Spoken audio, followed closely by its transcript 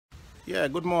Yeah,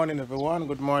 good morning everyone.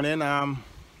 Good morning.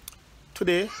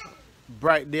 Today,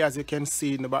 bright day as you can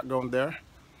see in the background there.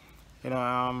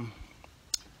 We're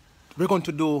going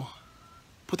to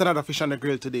put another fish on the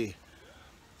grill today.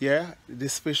 Yeah,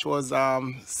 this fish was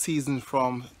seasoned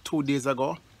from 2 days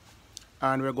ago,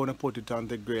 and we're going to put it on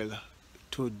the grill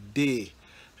today.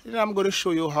 I'm going to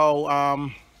show you how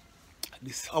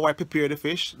how I prepare the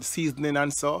fish, the seasoning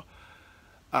and so,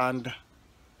 and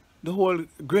the whole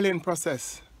grilling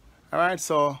process. All right,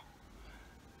 so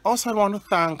also I want to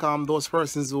thank those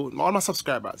persons all my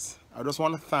subscribers. I just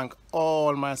want to thank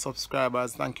all my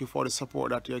subscribers. Thank you for the support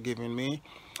that you're giving me.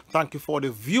 Thank you for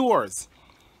the viewers,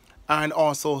 and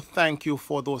also thank you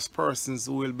for those persons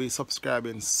who will be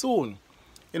subscribing soon.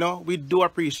 We do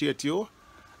appreciate you,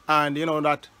 and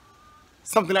that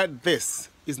something like this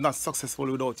is not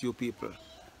successful without you people,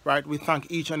 right? We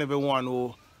thank each and every one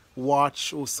who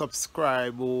watch, who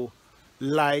subscribe, who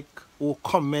like, who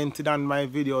commented on my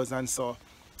videos, and so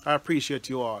I appreciate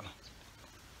you all.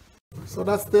 So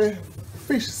that's the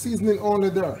fish seasoning only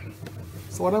there.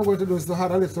 So what I'm going to do is to add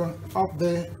a little of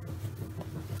the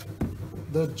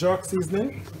jerk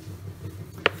seasoning.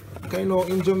 Okay,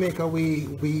 in Jamaica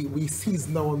we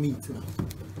season our meat.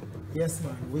 Yes,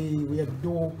 man.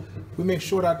 We make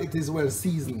sure that it is well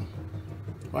seasoned,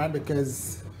 right?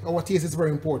 Because our taste is very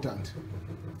important.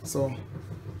 So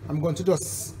I'm going to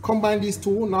just combine these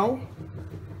two now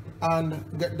and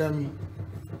get them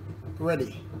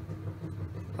ready.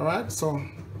 All right, so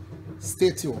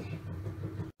stay tuned.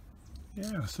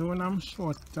 Yeah, so when I'm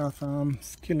short of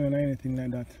skilling or anything like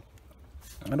that,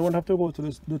 I don't have to go to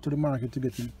the market to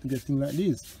get things like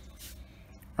these.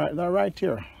 Right, they're right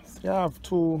here. So I have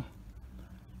two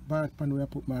back pan where I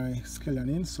put my scallion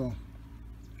in, so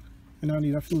I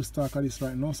need a few stalks of this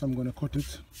right now, so I'm going to cut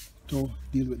it to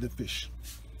deal with the fish.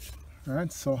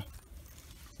 Alright, so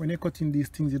when you're cutting these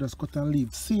things, you just cut and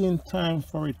leave, seeing time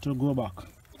for it to go back.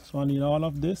 So I need all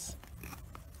of this,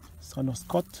 so I just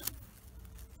cut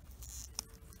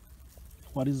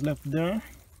what is left there.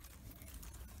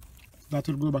 That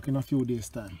will go back in a few days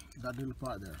time, that little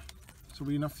part there. So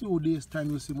in a few days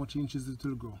time you'll see how much inches it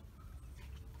will grow.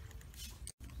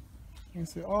 And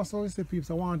so also peeps,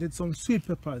 I wanted some sweet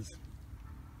peppers.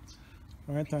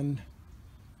 Right, and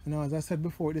as I said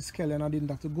before, the scallion, I didn't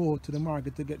have to go to the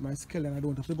market to get my scallion. I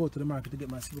don't have to go to the market to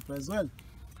get my sweet pepper as well.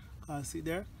 See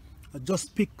there, I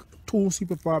just pick two sweet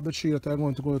pepper of the tree that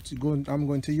I'm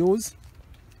going to use.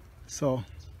 So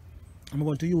I'm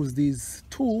going to use these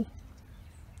two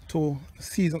to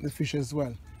season the fish as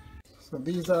well. So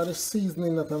these are the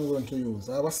seasoning that I'm going to use.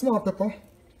 I have a small pepper,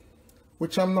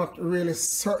 which I'm not really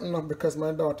certain of because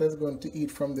my daughter is going to eat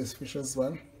from this fish as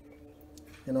well.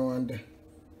 And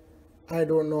I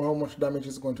don't know how much damage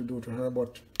it's going to do to her,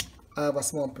 but I have a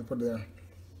small pepper there.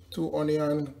 2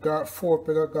 onion, 4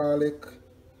 pepper garlic,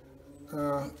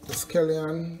 the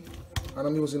scallion, and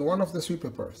I'm using one of the sweet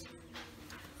peppers.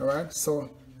 Alright, so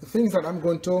the things that I'm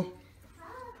going to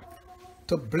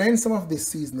blend some of this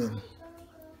seasoning,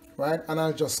 right? And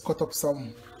I'll just cut up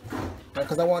some,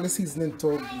 because I want the seasoning to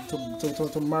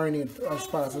marinate as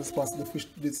fast as possible,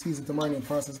 the seasoning to marinate as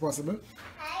fast as possible.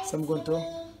 So I'm going to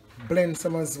blend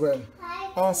some as well.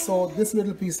 Also, this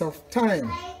little piece of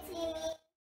thyme.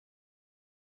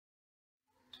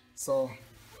 So,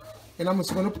 and I'm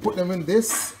just going to put them in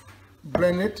this,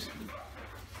 blend it,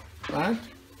 right?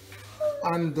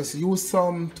 And just use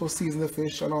some to season the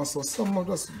fish, and also some will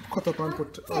just cut up and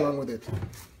put along with it.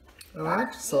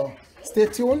 Alright, so stay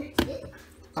tuned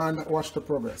and watch the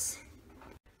progress.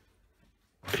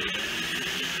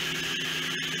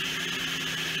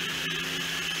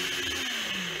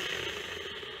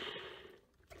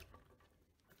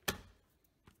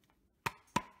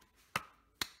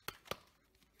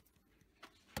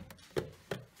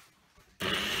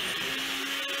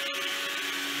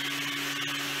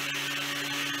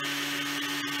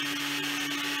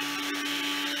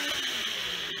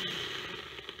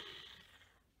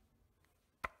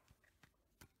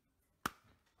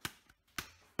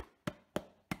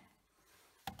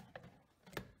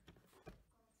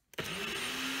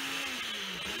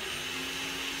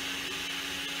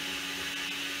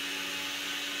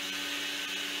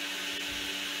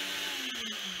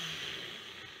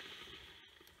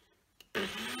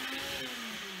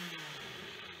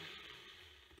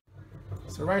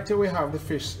 So right here we have the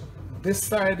fish. This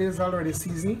side is already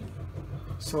seasoned.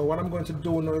 So what I'm going to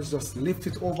do now is just lift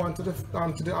it over onto the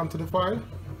foil,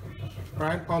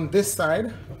 right, on this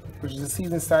side, which is the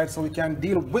seasoned side, so we can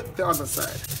deal with the other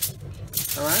side.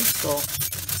 All right, so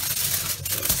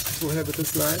too heavy to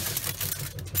slide.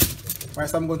 Right,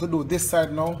 so I'm going to do this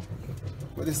side now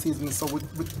with the seasoning. So with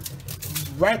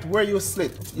right where you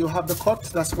slit, you have the cut.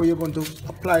 That's where you're going to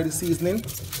apply the seasoning.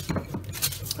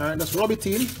 Alright, just rub it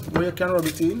in where you can rub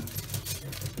it in.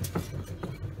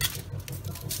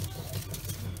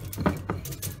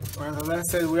 Alright, as I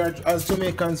said, we are, as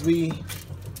Jamaicans, we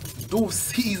do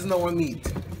season our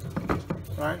meat.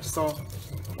 Right, so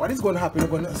what is going to happen, we're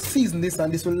going to season this,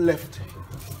 and this will be left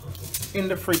in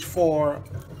the fridge for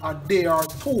a day or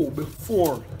two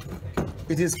before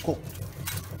it is cooked.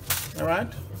 All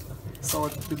right, so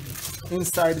the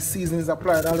inside the seasoning is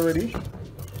applied already.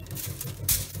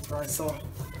 All right, so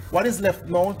what is left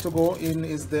now to go in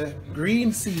is the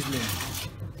green seasoning.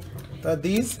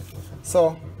 These,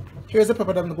 so here's the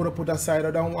pepper that I'm going to put aside.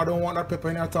 I don't want that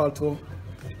pepper in at all to,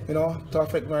 you know, to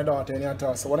affect my daughter any at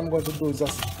all. So what I'm going to do is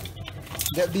just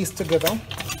get these together.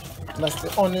 That's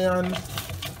the onion,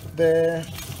 the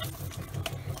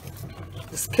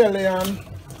scallion,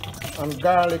 and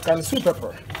garlic and sweet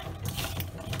pepper.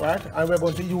 Right? And we're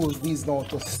going to use these now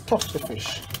to stuff the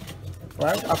fish.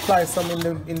 Right? Apply some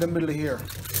in the middle here.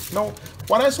 Now,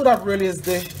 what I should have really is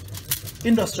the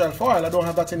industrial foil. I don't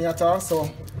have that in here at all, so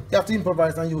you have to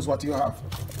improvise and use what you have.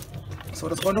 So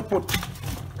just going to put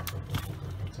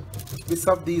bits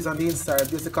of these on the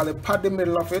inside, basically pat the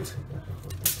middle of it.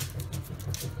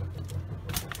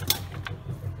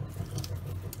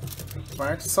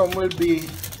 Right, some will be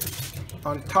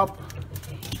on top.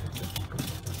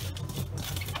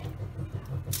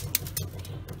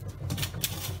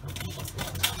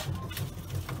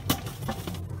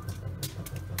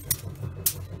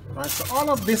 Right, so all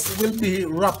of this will be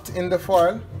wrapped in the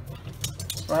foil,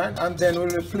 right, and then we'll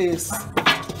replace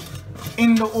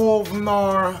in the oven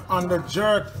or on the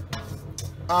jerk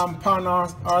pan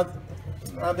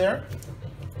are there,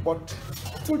 but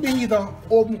it will be either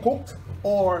oven cooked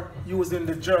or using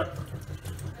the jerk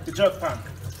pan.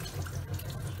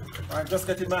 Alright, just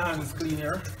getting my hands clean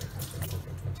here.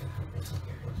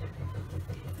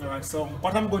 Alright, so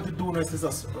what I'm going to do now is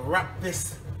just wrap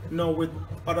this now with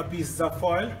other pieces of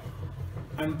foil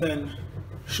and then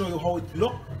show you how it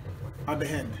looks at the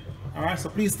end. Alright, so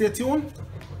please stay tuned.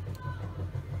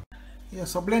 Yeah,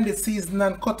 so blended season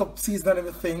and cut up season and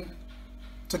everything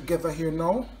together here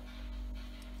now.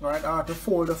 Alright, I have to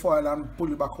fold the foil and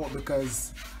pull it back out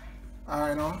because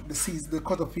you know the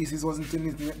cut up pieces wasn't in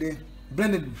it, the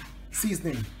blended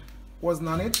seasoning wasn't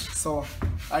on it. So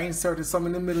I inserted some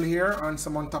in the middle here and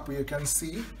some on top where you can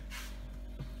see.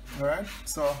 Alright,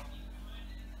 so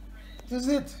this is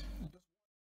it.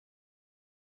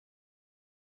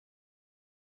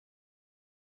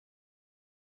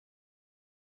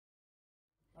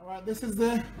 Alright, this is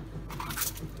the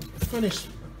finished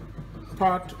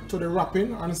part to the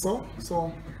wrapping and so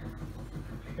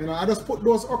you know I just put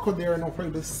those okra there now for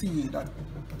you to see that,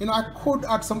 you know, I could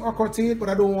add some okra to it, but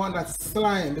I don't want that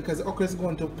slime because the okra is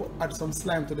going to add some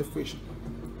slime to the fish,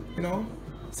 you know,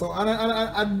 so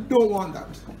I don't want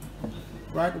that,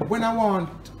 right? When I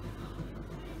want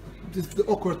the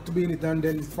okra to be in it, and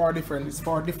then it's far different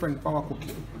from a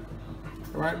cooking,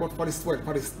 right? But for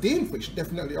the steamed fish,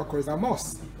 definitely okra is a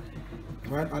must,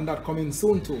 right? And that coming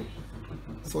soon too.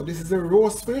 So this is a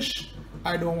roast fish.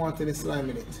 I don't want any slime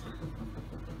in it.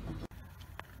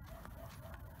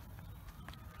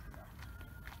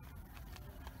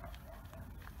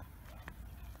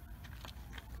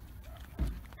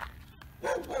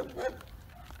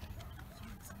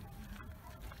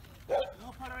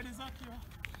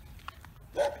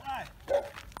 Why?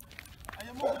 Are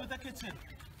you moving with the kitchen?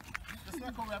 Just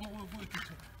like how I'm moving with the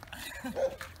kitchen.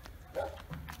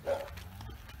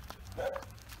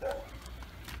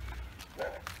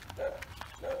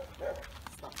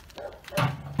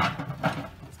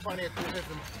 It's funny at 2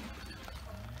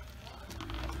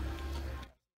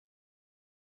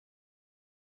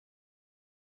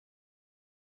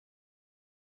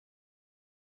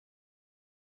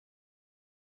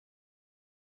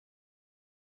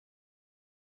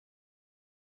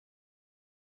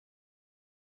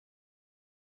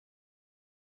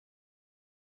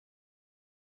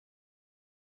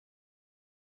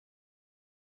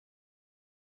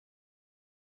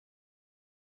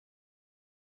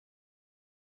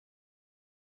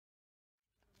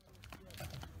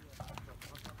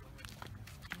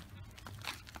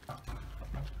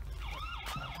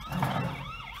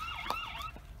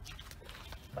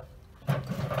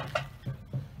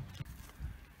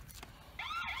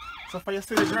 So for your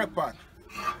silly jerk pan,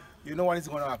 you know what is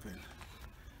going to happen,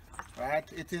 right?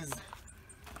 It is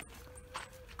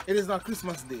not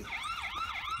Christmas Day,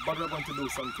 but we're going to do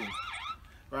something,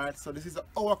 right? So this is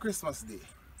our Christmas Day,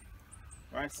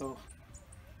 right? So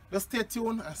just stay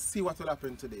tuned and see what will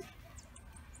happen today.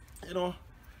 You know,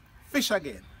 fish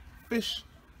again.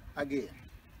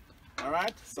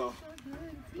 Alright, so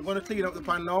we're going to clean up the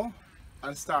pan now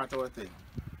and start our thing.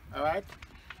 Alright?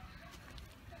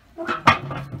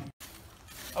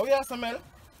 Oh yeah, Samel.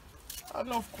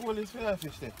 Enough coal is for that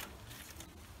fish there.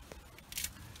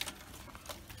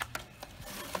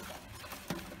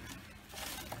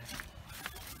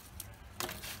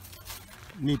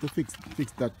 Need to fix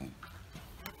that.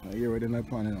 Here already in the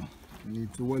pan, you know. You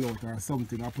need to well out or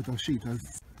something. I put a sheet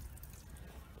as.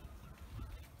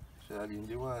 Charlie,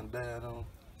 the one die now.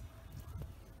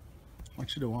 What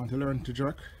should I want to learn to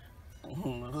jerk?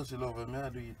 Because she love me, I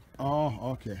do it.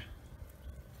 Oh, okay.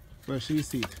 Well, she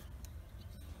see it.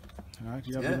 Alright,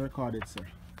 you have been recorded, sir.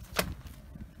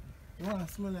 You want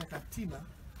to smell like a tina?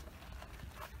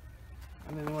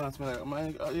 And then you want to smell like,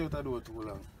 man, you have to do it too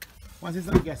long. Once it's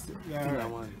a guest, yeah, Tina, right.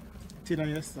 man. Tina,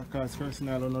 yes, because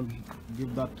personally I don't know,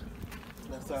 give that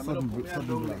sudden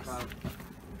blast.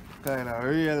 Kind of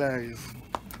realize.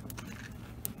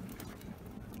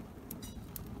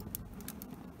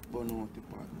 But no, the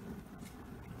part.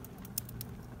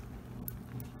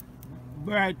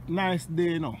 Bright, nice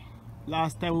day, you know.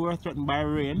 Last time we were threatened by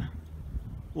rain.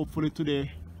 Hopefully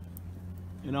today,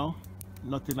 you know,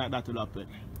 nothing like that will happen.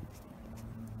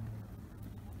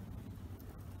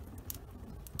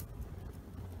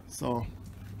 So,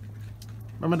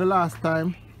 remember the last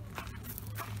time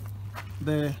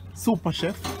the super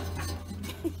chef,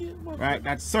 right,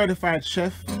 that certified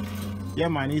chef, yeah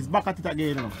man, he's back at it again,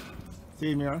 you know.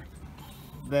 See me here?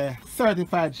 The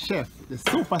certified chef, the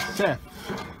super chef.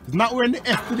 He's not wearing the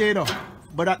F today though,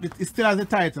 but that it still has the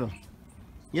title.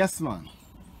 Yes man.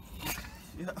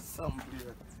 Yeah, some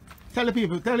player. Tell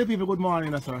the people good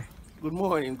morning, sir. Good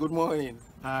morning, good morning.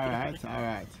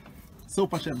 Alright.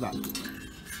 Super chef that.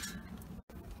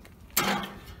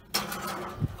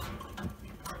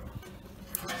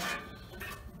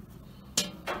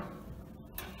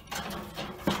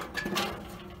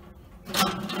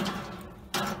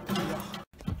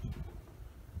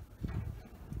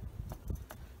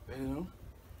 You know?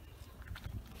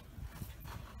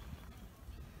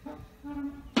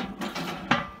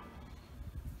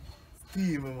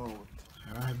 Steam him out.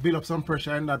 Alright, build up some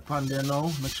pressure in that pan there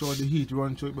now. Make sure the heat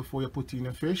run through it before you put in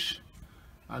the fish.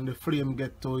 And the flame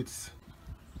get to its.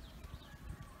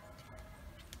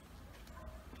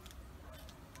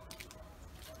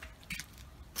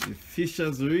 The fish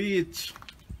has reached.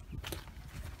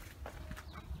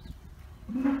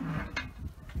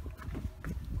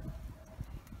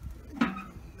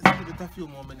 Let's give it a few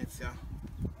more minutes, yeah.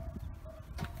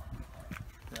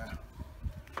 Yeah.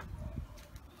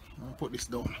 I'll put this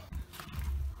down.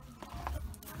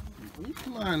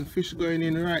 Come on, fish going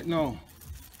in right now.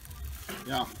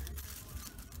 Yeah.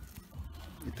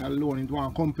 It alone, it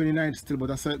one company night still, but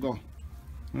I said go.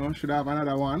 You know, should have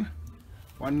another one.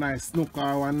 One nice snook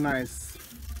or one nice.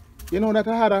 You know that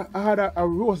I had a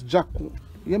roast jack.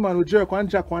 Yeah man, we jerk one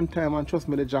jack one time and trust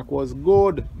me, the jack was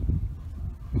good.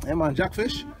 Yeah man,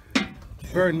 jackfish,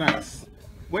 very nice.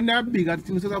 When they're big, I think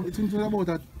it was about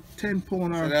a 10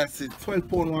 pound or So that's it. 12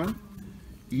 pound one.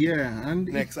 Yeah, and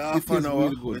Next it half an hour,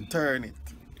 really good. we turn it.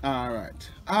 Alright.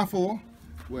 Half hour?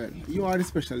 Well, you are the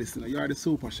specialist, you are the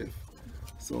super chef.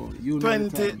 So you know 20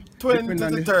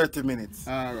 to 30 minutes.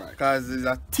 Alright. Because it's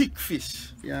a thick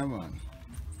fish. Yeah man.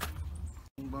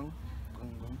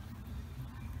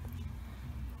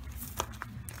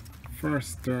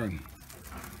 First turn.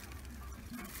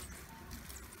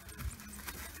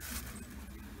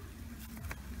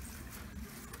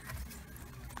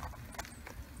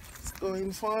 It's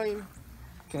going fine.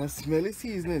 Can smell the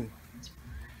seasoning.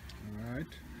 Alright.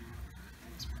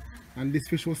 And this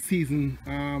fish was seasoned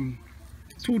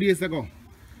 2 days ago.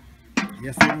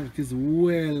 Yes, it is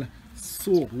well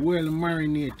soaked, well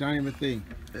marinated and everything.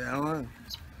 Yeah man.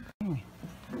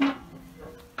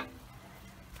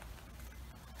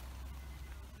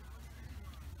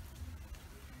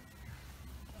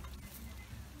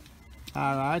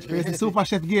 Alright, here's the super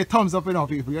chef give a thumbs up, you know,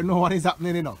 people. You know what is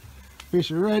happening, you know. Fish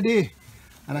ready.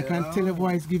 And I can tell you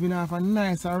boy, it's giving off a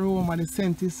nice aroma. The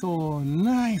scent is so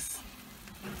nice.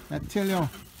 I tell you.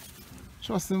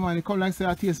 Trust me man, it come like say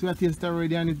I taste, we are taste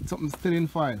already and it's something still in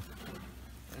file.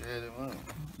 Yeah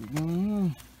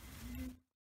man.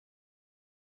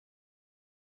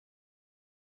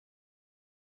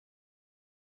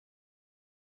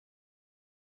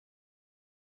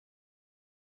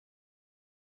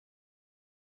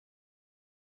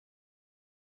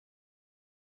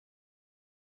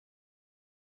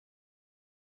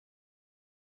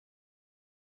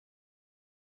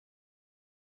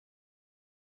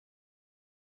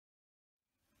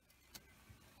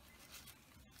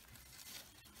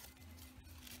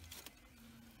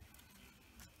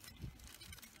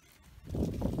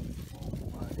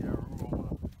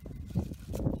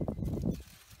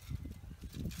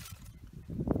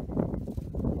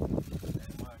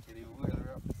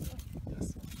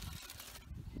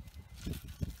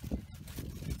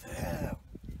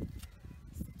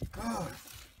 Good.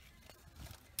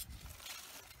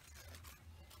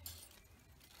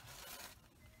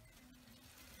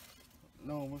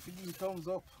 No, if you give me thumbs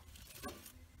up.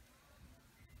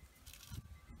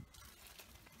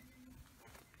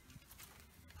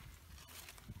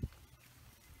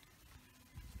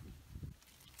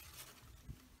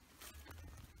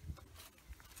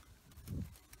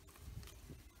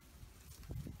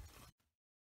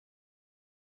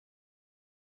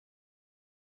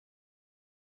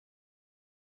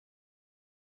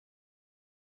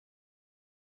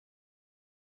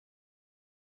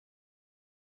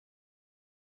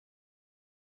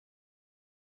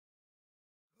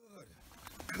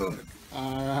 Good.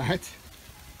 Alright.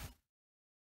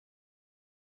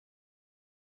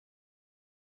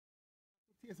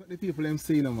 Here's what the people them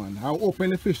see now, man. I'll open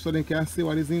the fish so they can see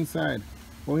what is inside.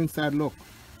 How inside look.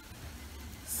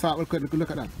 Soft, look at that.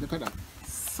 Look at that.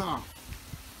 Soft.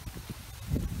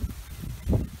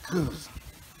 Good.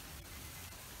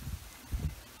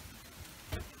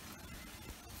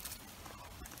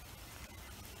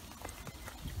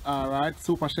 Alright,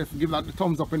 Super Chef, give that the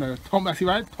thumbs up in there. Thumb, I see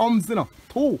right? Thumbs, you know.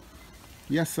 2.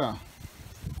 Yes, sir.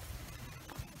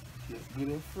 Yes, give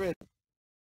it Fred.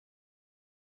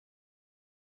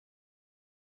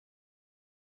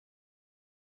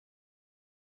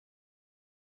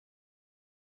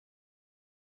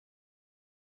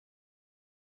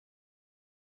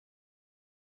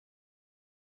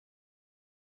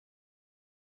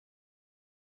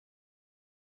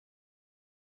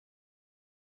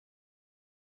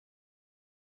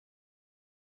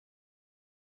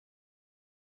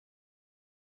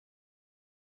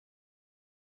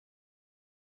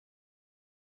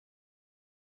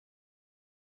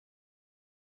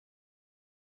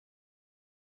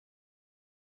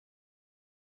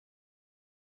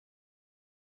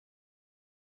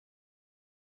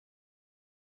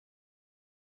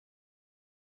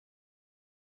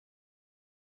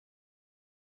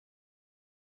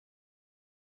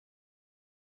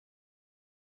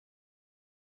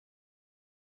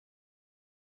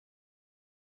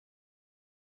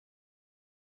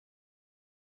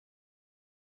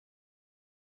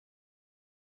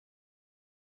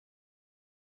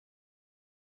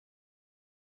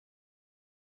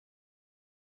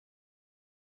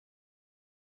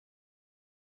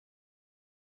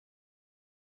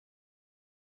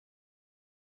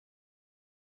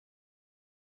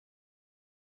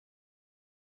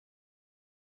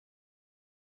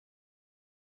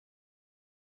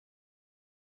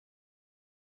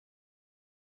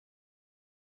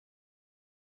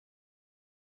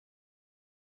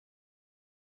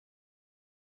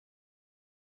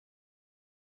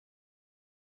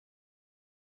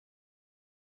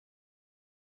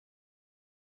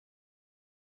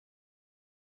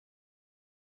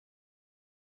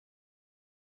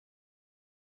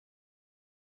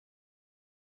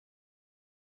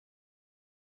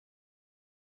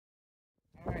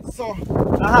 Alright, so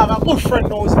I have a good friend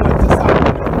now who's going to start.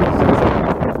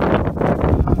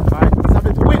 Right, it's a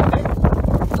bit windy,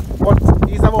 but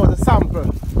he's about to sample.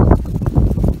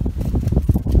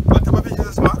 What type of fish is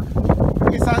this, Mark?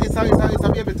 It's a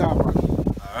baby tarpon.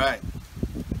 Alright.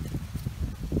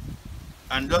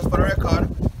 And just for the record,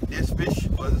 this fish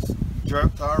was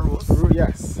jerked or roast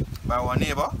Yes. by our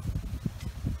neighbor.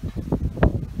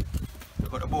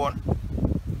 Look at the bone.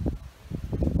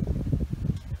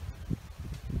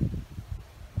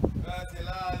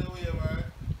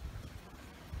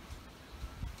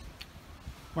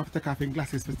 I have to take off your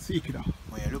glasses for see it.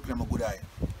 When you look at my good eye,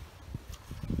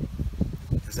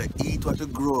 you say, eat what you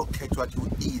grow, catch what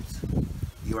you eat.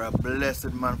 You are a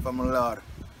blessed man from the Lord.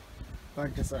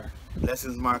 Thank you, sir.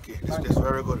 Blessings, Marky. This is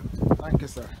very good. Thank you,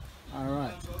 sir.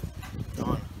 Alright. Come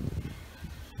on.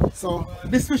 So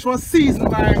this fish was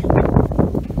seasoned by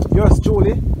yours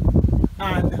Julie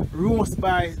and roast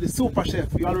by the Super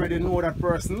Chef. You already know that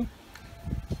person.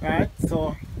 Right?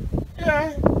 So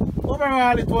yeah,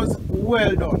 overall it was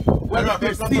well done. Well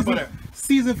done.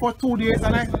 Seasoned for 2 days,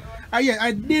 and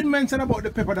I did mention about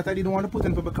the pepper that I didn't want to put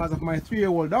in because of my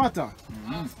 3-year-old daughter.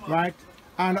 Right?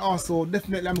 And also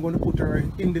definitely I'm going to put her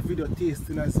in the video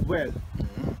tasting as well.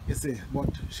 You see, but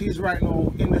she's right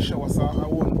now in the shower, so I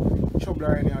won't trouble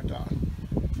her any at all.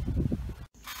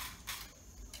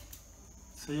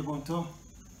 So you're going to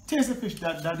taste the fish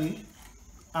that Daddy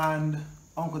and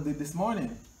Uncle did this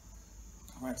morning.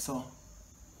 Alright, so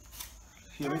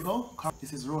here we go.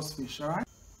 This is roast fish, alright?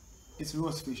 It's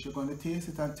roast fish. You're going to taste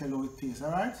it and tell how it tastes,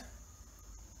 alright?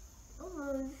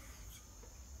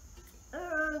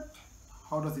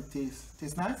 How does it taste?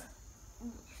 Taste nice?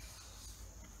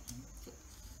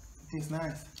 It tastes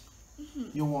nice.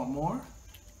 You want more?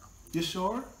 You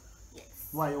sure?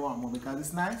 Why you want more? Because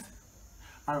it's nice?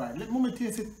 Alright, let mommy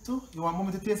taste it too. You want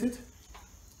mommy to taste it?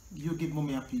 You give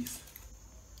mommy a piece.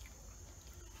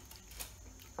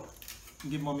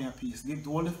 Give mommy a piece. Give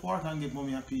all the fork and give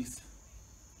mommy a piece.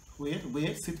 Wait,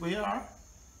 sit where you are.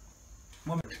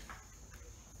 Mommy.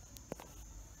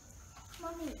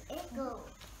 Mommy, echo.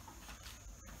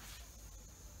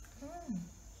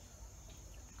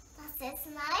 That's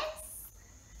nice.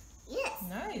 Yes.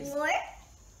 Nice. More.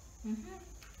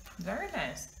 Very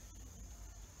nice.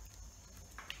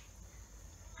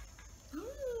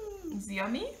 It's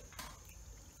yummy.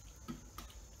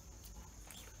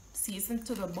 Seasoned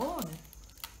to the bone.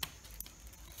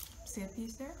 See a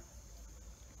piece there?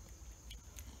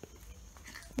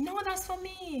 No, that's for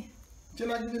me. Do you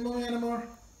like giving mommy anymore?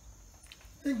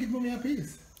 Then give mommy a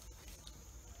piece.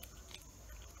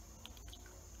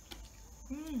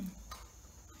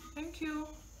 Thank you.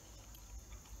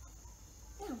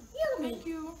 Yummy. Thank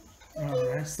you.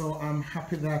 Alright, so I'm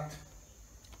happy that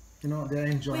they're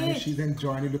enjoying it. Wait. She's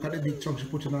enjoying it. Look at the big chunk she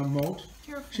put in her mouth.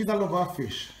 Careful. She's a lover of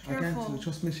fish. Careful.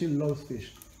 Trust me, she loves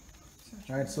fish.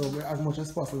 Right, so as much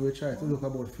as possible we try to look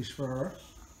about fish for her.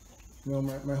 The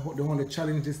only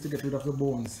challenge is to get rid of the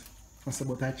bones. I said,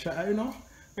 but I try,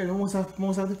 most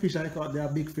of the fish I caught, they are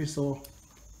big fish, so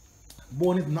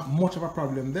bone is not much of a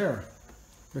problem there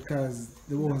because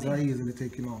the bones are easily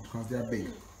taken out because they are big.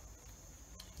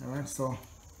 Alright, so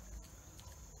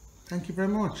thank you very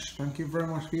much. Thank you very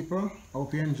much, people. I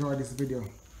hope you enjoyed this video.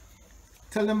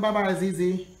 Tell them bye-bye,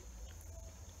 Zizi.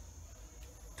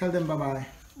 Tell them bye-bye.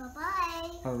 Bye-bye.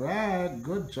 Alright,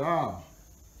 good job.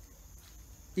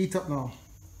 Eat up now.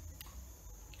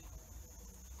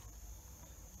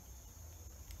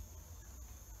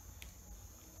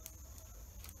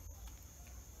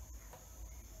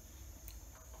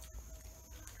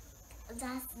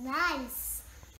 That's nice.